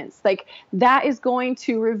statements, like that is going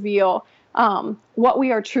to reveal what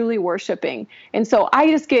we are truly worshiping. And so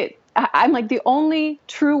I'm like, the only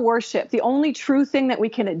true worship, the only true thing that we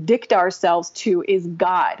can addict ourselves to is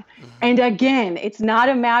God. And again, it's not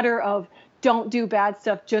a matter of don't do bad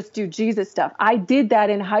stuff, just do Jesus stuff. I did that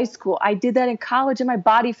in high school. I did that in college, and my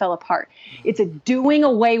body fell apart. It's a doing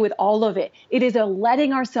away with all of it. It is a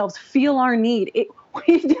letting ourselves feel our need.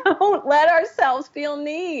 We don't let ourselves feel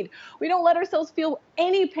need. We don't let ourselves feel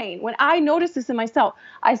any pain. When I notice this in myself,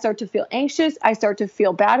 I start to feel anxious. I start to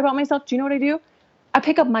feel bad about myself. Do you know what I do? I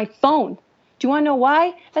pick up my phone. Do you want to know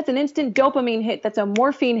why? That's an instant dopamine hit. That's a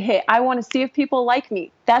morphine hit. I want to see if people like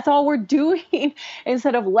me. That's all we're doing.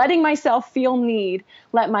 Instead of letting myself feel need,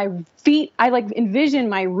 let my feet, I envision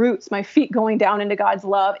my roots, my feet going down into God's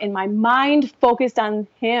love, and my mind focused on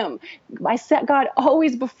Him. I set God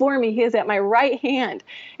always before me. He is at my right hand.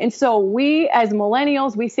 And so we as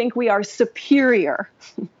millennials, we think we are superior.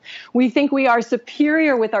 We think we are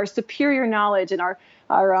superior with our superior knowledge and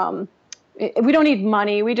our we don't need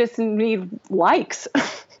money. We just need likes.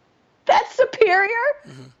 That's superior.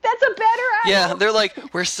 That's a better idol. Yeah, they're like,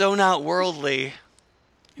 we're so not worldly.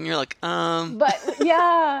 And you're like, But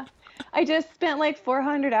yeah, I just spent like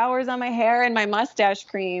 400 hours on my hair and my mustache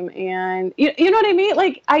cream. And you know what I mean?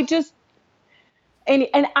 Like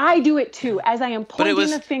and I do it too. As I am but it pointing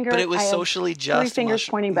was, the finger, I have socially three just fingers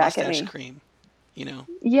pointing back at mustache me. cream, you know.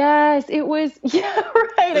 Yes, it was. Yeah,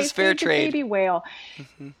 right. It I was fair saved a trade. baby whale.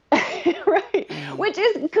 Hmm. Right. Hmm. Which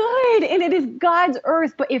is good, and it is God's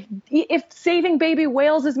earth. But if saving baby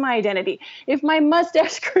whales is my identity, if my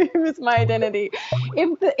mustache cream is my identity,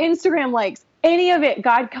 if the Instagram likes, any of it,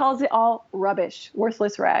 God calls it all rubbish,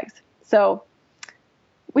 worthless rags. So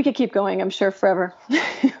we could keep going, I'm sure, forever.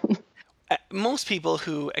 Most people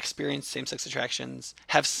who experience same-sex attractions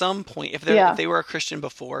have some point, if Yeah. they were a Christian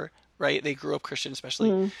before, right? They grew up Christian, especially.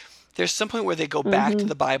 Mm, There's some point where they go back to mm-hmm.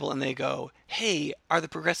 the Bible and they go, "Hey, are the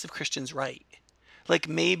progressive Christians right? Like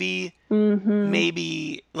Mm-hmm.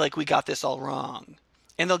 maybe like we got this all wrong."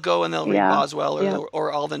 And they'll go and they'll read Yeah. Boswell Yeah.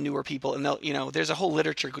 or all the newer people, and they'll, there's a whole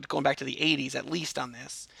literature going back to the 80s at least on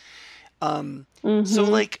this. So Mm-hmm.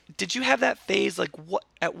 like, did you have that phase? Like,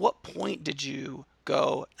 at what point did you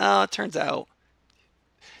go, "Oh, it turns out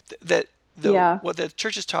that the Yeah. what the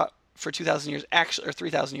church has taught for 2,000 years, actually, or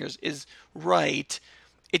 3,000 years, is right.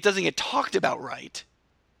 It doesn't get talked about right,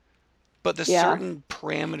 but the Yeah. certain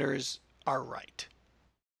parameters are right."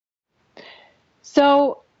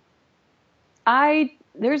 So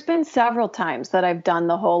there's been several times that I've done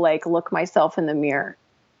the whole like look myself in the mirror.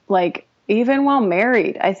 Like even while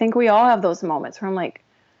married, I think we all have those moments where I'm like,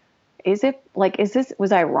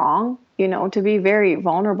 was I wrong? To be very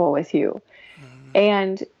vulnerable with you. Mhm.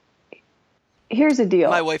 And here's the My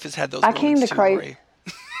deal. wife has had those I came moments to too, Christ, Lori.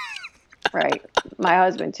 right? My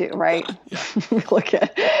husband too, right? Yeah. Look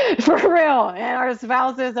at for real. And our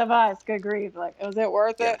spouses of us, good grief. Like, was it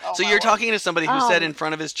worth Yeah. it? Oh So my you're Lord. talking to somebody who said in Um,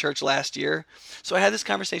 front of his church last year. So I had this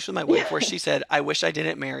conversation with my wife where she said, "I wish I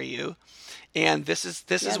didn't marry you." And this is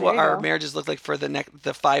yeah, there what you our go. marriages looked like for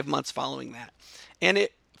the 5 months following that. And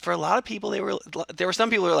it for a lot of people, there were some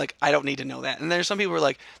people who were like, "I don't need to know that," and there's some people who were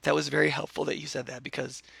like, "That was very helpful that you said that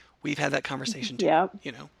because we've had that conversation too." Yep.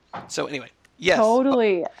 You know. So anyway, yes,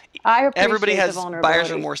 Totally. I everybody appreciate the has buyer's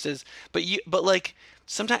vulnerability. remorses, but like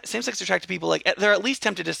sometimes same-sex attracted people, like they're at least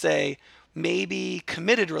tempted to say maybe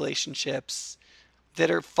committed relationships that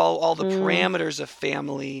are follow all the Mm, parameters of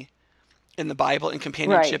family in the Bible and right.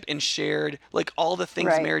 companionship and shared, like all the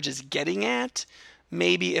things Right. marriage is getting at.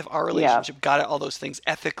 Maybe if our Yeah. relationship got at all those things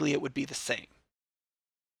ethically, it would be the same.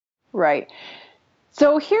 Right.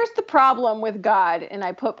 So here's the problem with God, and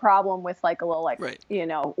I put problem with like a little like, Right.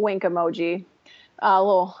 wink emoji. A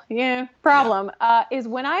little, yeah, Yeah. problem is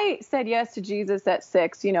when I said yes to Jesus at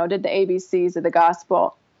 6, did the ABCs of the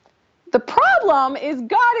gospel. The problem is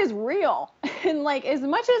God is real. And like, as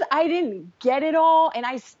much as I didn't get it all, and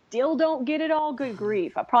I still don't get it all, good Hmm.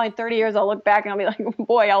 grief. Probably in 30 years, I'll look back and I'll be like,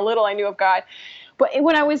 boy, how little I knew of God. But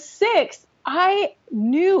when I was 6, I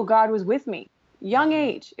knew God was with me. Young Hmm.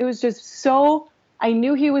 age. It was just so, I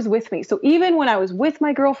knew he was with me. So even when I was with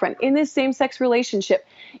my girlfriend in this same sex relationship,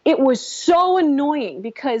 it was so annoying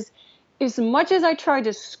because as much as I tried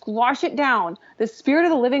to squash it down, the spirit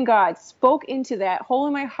of the living God spoke into that hole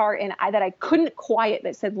in my heart and that I couldn't quiet,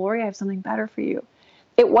 that said, Lori, I have something better for you.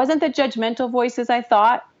 It wasn't the judgmental voices I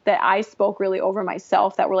thought that I spoke really over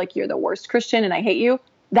myself that were like, you're the worst Christian and I hate you.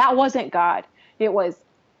 That wasn't God. It was,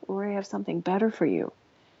 Lori, I have something better for you.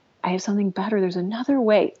 I have something better. There's another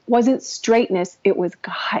way. It wasn't straightness. It was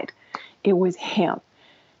God. It was him.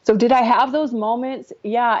 So did I have those moments?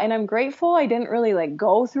 Yeah. And I'm grateful I didn't really like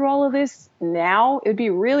go through all of this now. It'd be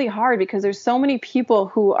really hard because there's so many people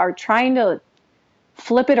who are trying to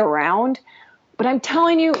flip it around. But I'm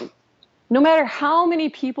telling you, no matter how many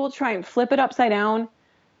people try and flip it upside down,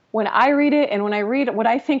 when I read it and when I read what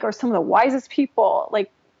I think are some of the wisest people,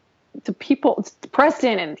 like to people,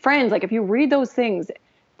 Preston and friends, like if you read those things,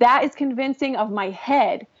 that is convincing of my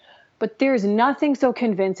head. But there's nothing so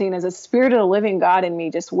convincing as a spirit of the living God in me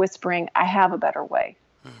just whispering, I have a better way.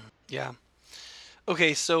 Yeah.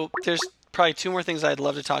 Okay, so there's probably two more things I'd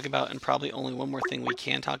love to talk about, and probably only one more thing we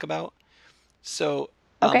can talk about. So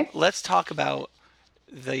Okay. let's talk about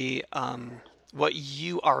the what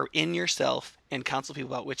you are in yourself and counsel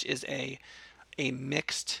people about, which is a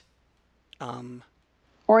um,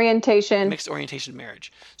 Orientation. mixed orientation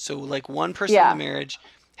marriage. So like one person in the Yeah. marriage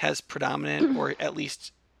has predominant or at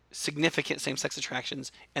least significant same-sex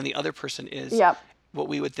attractions, and the other person is Yep. what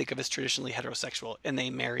we would think of as traditionally heterosexual, and they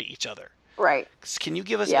marry each other. Right. Can you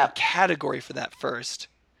give us a Yep. category for that first?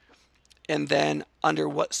 And then under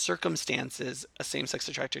what circumstances a same-sex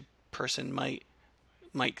attracted person might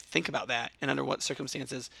think about that, and under what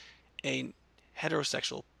circumstances a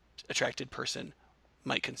heterosexual attracted person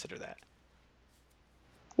might consider that.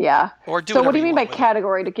 Yeah. Or do So what whatever do you mean by want with it.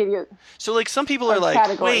 category to give you So like some people are a like,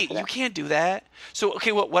 category wait, for you that? can't do that. So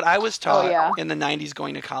okay, what I was Oh, taught yeah. in the 90s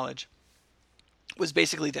going to college was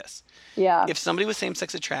basically this. Yeah. If somebody with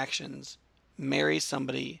same-sex attractions marries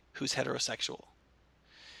somebody who's heterosexual,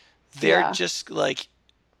 they're Yeah. just like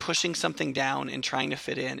pushing something down and trying to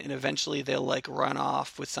fit in, and eventually they'll like run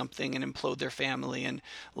off with something and implode their family and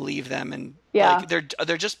leave them, and Yeah. like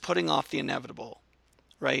they're just putting off the inevitable,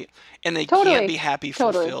 right? And they can't be Totally. happy,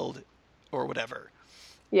 Totally. fulfilled, or whatever.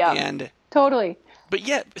 Yeah. And Totally. but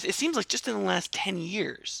yet it seems like just in the last 10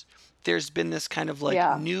 years there's been this kind of like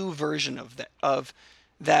Yeah. new version of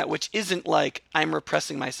that, which isn't like I'm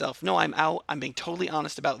repressing myself. No, I'm out. I'm being totally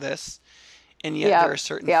honest about this. And yet there Yeah. are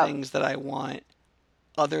certain Yeah. things that I want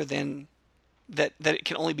other than that it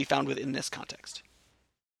can only be found within this context.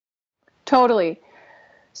 Totally.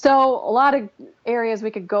 So a lot of areas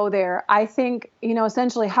we could go there. I think,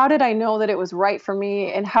 essentially, how did I know that it was right for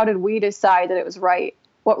me, and how did we decide that it was right?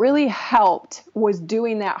 What really helped was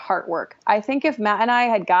doing that heart work. I think if Matt and I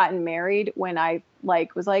had gotten married when I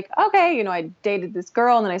was like, okay, I dated this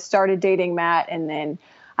girl and then I started dating Matt and then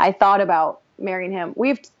I thought about marrying him.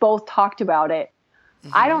 We've both talked about it.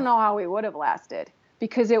 I don't know how we would have lasted,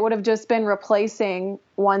 because it would have just been replacing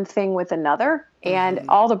one thing with another, and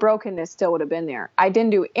all the brokenness still would have been there. I didn't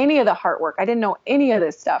do any of the heart work. I didn't know any of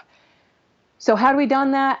this stuff. So had we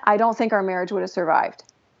done that, I don't think our marriage would have survived.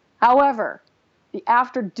 However,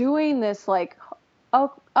 after doing this, like,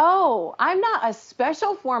 oh, I'm not a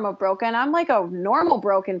special form of broken. I'm like a normal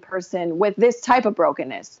broken person with this type of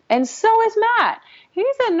brokenness. And so is Matt.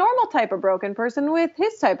 He's a normal type of broken person with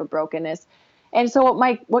his type of brokenness. And so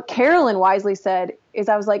what Carolyn wisely said is,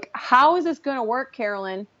 I was like, how is this going to work,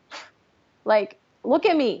 Carolyn? Like, look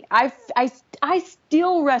at me. I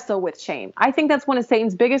still wrestle with shame. I think that's one of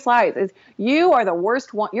Satan's biggest lies is you are the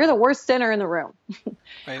worst one. You're the worst sinner in the room.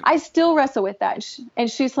 Right. I still wrestle with that. And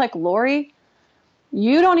she's like, Lori,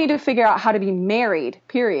 you don't need to figure out how to be married,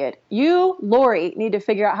 period. You, Lori, need to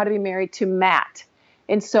figure out how to be married to Matt.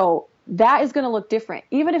 And so that is going to look different.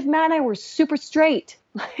 Even if Matt and I were super straight,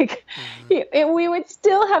 we would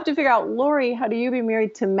still have to figure out, Lori, how do you be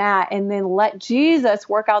married to Matt? And then let Jesus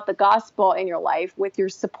work out the gospel in your life with your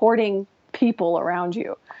supporting people around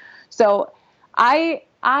you. So I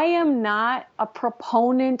am not a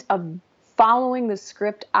proponent of following the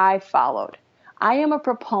script I followed. I am a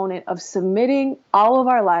proponent of submitting all of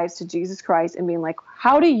our lives to Jesus Christ and being like,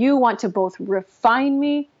 how do you want to both refine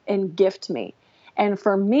me and gift me? And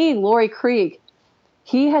for me, Lori Krieg,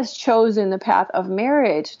 he has chosen the path of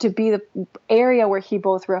marriage to be the area where he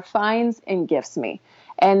both refines and gifts me.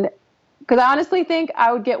 And because I honestly think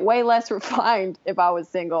I would get way less refined if I was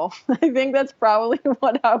single. I think that's probably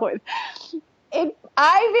what I would.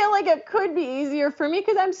 I feel like it could be easier for me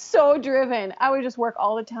because I'm so driven. I would just work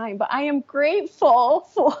all the time. But I am grateful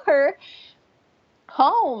for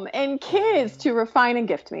home and kids to refine and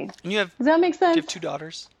gift me. And does that make sense? You have 2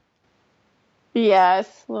 daughters?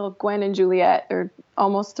 Yes, little Gwen and Juliet. They're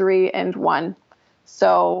almost 3 and 1.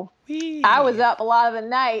 So I was up a lot of the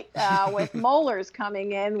night with molars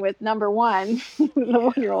coming in with number 1, the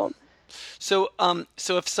 1-year-old. So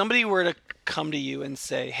if somebody were to come to you and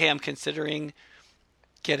say, "Hey, I'm considering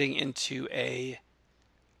getting into a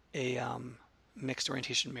mixed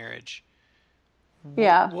orientation marriage,"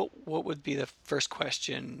 what would be the first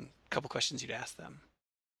couple questions you'd ask them?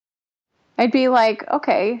 I'd be like,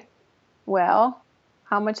 okay, well,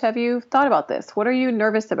 how much have you thought about this? What are you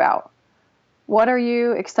nervous about? What are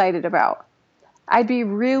you excited about? I'd be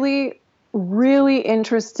really, really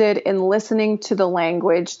interested in listening to the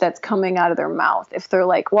language that's coming out of their mouth. If they're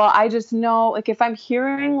like, well, I just know, like if I'm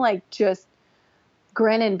hearing like just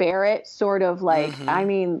grin and bear it, sort of like, I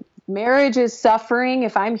mean, marriage is suffering.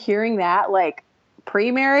 If I'm hearing that like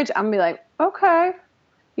pre-marriage, I'm gonna be like, okay,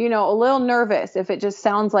 a little nervous if it just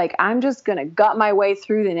sounds like I'm just going to gut my way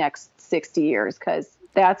through the next 60 years because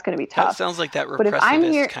that's going to be tough. That sounds like that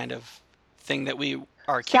repressivist kind of thing that we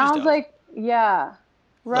are accused of. Sounds like, yeah,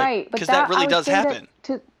 right. Because that really does happen.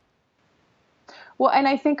 Well, and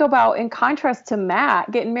I think about, in contrast to Matt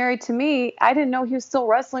getting married to me, I didn't know he was still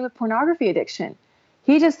wrestling with pornography addiction.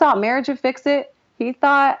 He just thought marriage would fix it. He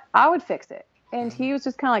thought I would fix it. And he was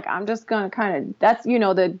just kind of like, I'm just going to kind of, that's,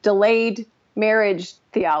 the delayed marriage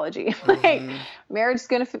theology. Like, marriage is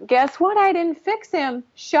going to, guess what? I didn't fix him.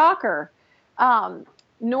 Shocker.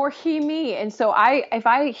 Nor he me. And so if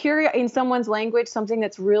I hear in someone's language something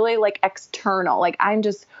that's really like external, like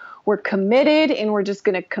we're committed and we're just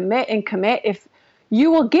going to commit and commit. If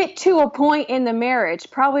you will get to a point in the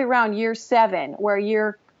marriage, probably around year 7, where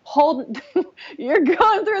you're you're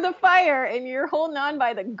going through the fire and you're holding on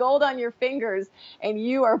by the gold on your fingers, and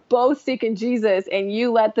you are both seeking Jesus, and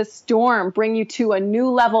you let the storm bring you to a new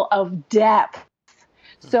level of depth.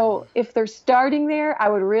 So if they're starting there, I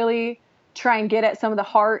would really try and get at some of the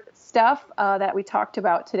heart stuff that we talked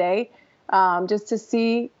about today, just to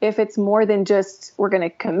see if it's more than just we're going to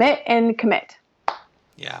commit and commit.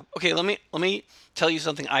 Yeah. Okay. Let me tell you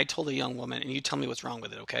something I told a young woman, and you tell me what's wrong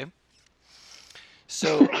with it. Okay.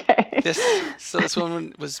 So Okay. this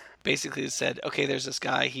woman was basically said, okay, there's this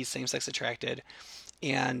guy, he's same-sex attracted,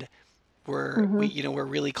 and we're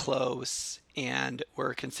really close, and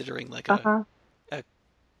we're considering like a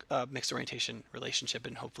mixed orientation relationship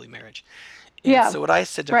and hopefully marriage. And so what I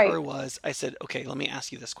said to her was, I said, okay, let me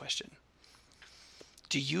ask you this question.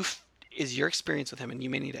 Is your experience with him, and you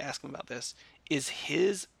may need to ask him about this, is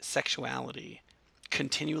his sexuality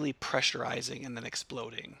continually pressurizing and then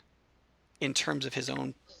exploding in terms of his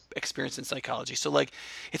own experience in psychology? So like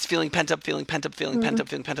it's feeling pent up, feeling pent up, feeling pent up,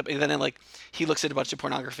 feeling pent up. And then like he looks at a bunch of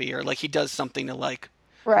pornography, or like he does something to like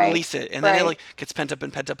release it. And then it like gets pent up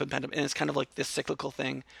and pent up and pent up. And it's kind of like this cyclical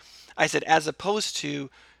thing. I said, as opposed to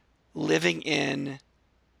living in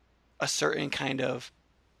a certain kind of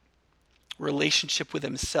relationship with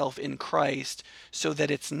himself in Christ, so that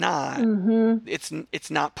it's not it's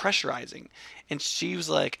not pressurizing. And she was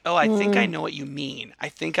like, oh, I think I know what you mean. I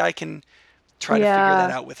think I can try to figure that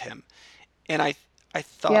out with him. And I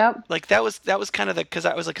thought like that was kind of because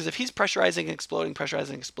I was like, because if he's pressurizing and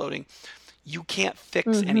exploding, you can't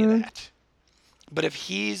fix any of that. But if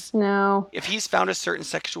he's found a certain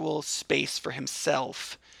sexual space for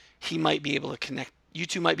himself, he might be able to connect. You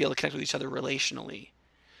two might be able to connect with each other relationally.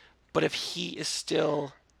 But if he is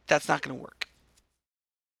still, that's not going to work.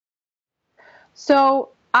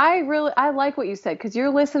 So I like what you said, because you're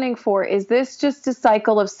listening for, is this just a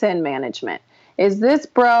cycle of sin management? Is this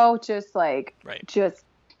bro just like, just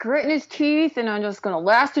gritting his teeth and I'm just going to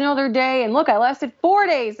last another day? And look, I lasted 4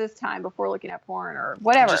 days this time before looking at porn or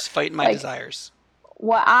whatever. Just fighting my desires.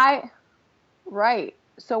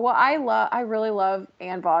 So what I really love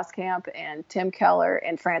Ann Voskamp and Tim Keller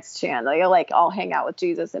and Francis Chan. They like all hang out with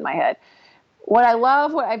Jesus in my head. What I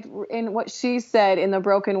love, what she said in The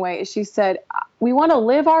Broken Way, is she said, we want to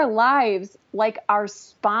live our lives like our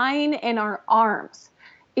spine and our arms.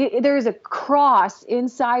 There is a cross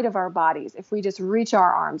inside of our bodies if we just reach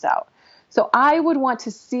our arms out. So I would want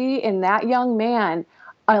to see in that young man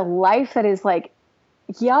a life that is like,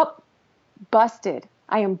 yep, busted.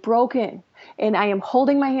 I am broken and I am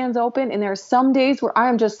holding my hands open. And there are some days where I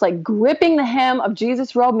am just like gripping the hem of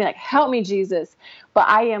Jesus' robe and be like, help me, Jesus. But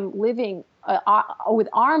I am living with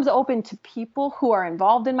arms open to people who are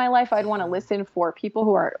involved in my life. I'd want to listen for people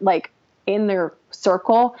who are like in their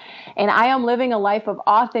circle. And I am living a life of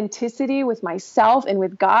authenticity with myself and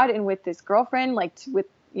with God and with this girlfriend, like with,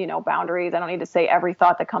 boundaries. I don't need to say every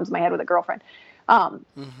thought that comes to my head with a girlfriend.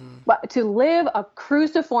 But to live a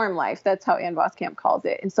cruciform life, that's how Ann Voskamp calls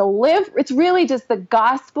it. And so it's really just the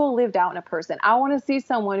gospel lived out in a person. I want to see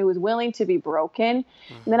someone who is willing to be broken.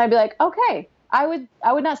 And then I'd be like, okay, I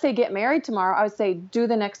would not say get married tomorrow. I would say do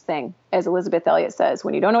the next thing. As Elizabeth Elliot says,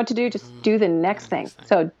 when you don't know what to do, just do the next thing.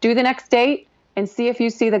 So do the next date and see if you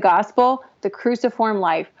see the gospel, the cruciform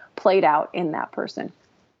life played out in that person.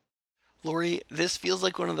 Lori, this feels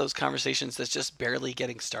like one of those conversations that's just barely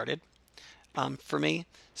getting started. For me.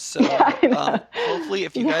 So hopefully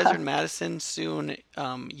if you guys are in Madison soon,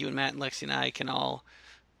 you and Matt and Lexi and I can all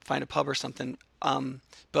find a pub or something.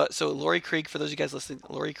 But so Lori Krieg, for those of you guys listening,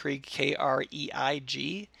 Lori Krieg,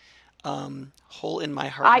 Kreig, Hole in My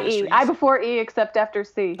Heart Ministries. I before E except after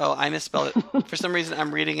C. Oh, I misspelled it. For some reason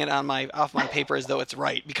I'm reading it off my paper as though it's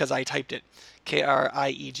right because I typed it. Krieg.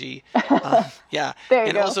 Yeah. There you go.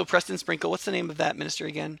 And also Preston Sprinkle. What's the name of that ministry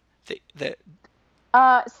again?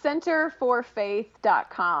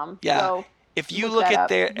 Centerforfaith.com. Yeah. So if you look at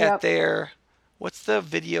their, what's the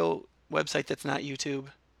video website that's not YouTube?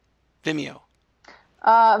 Vimeo.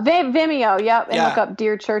 Vimeo. Yep. And look up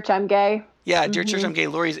Dear Church, I'm Gay. Yeah. Dear Church, I'm Gay.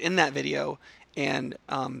 Lori's in that video. And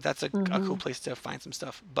that's a cool place to find some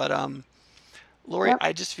stuff. But Lori,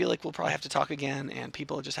 I just feel like we'll probably have to talk again, and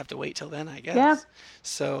people just have to wait till then, I guess. Yeah.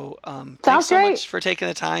 So thanks so much for taking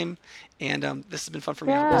the time, and this has been fun for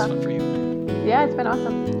me. I hope it's fun for you. Yeah, it's been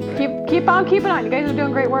awesome. Keep on keeping on. You guys are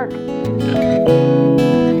doing great work.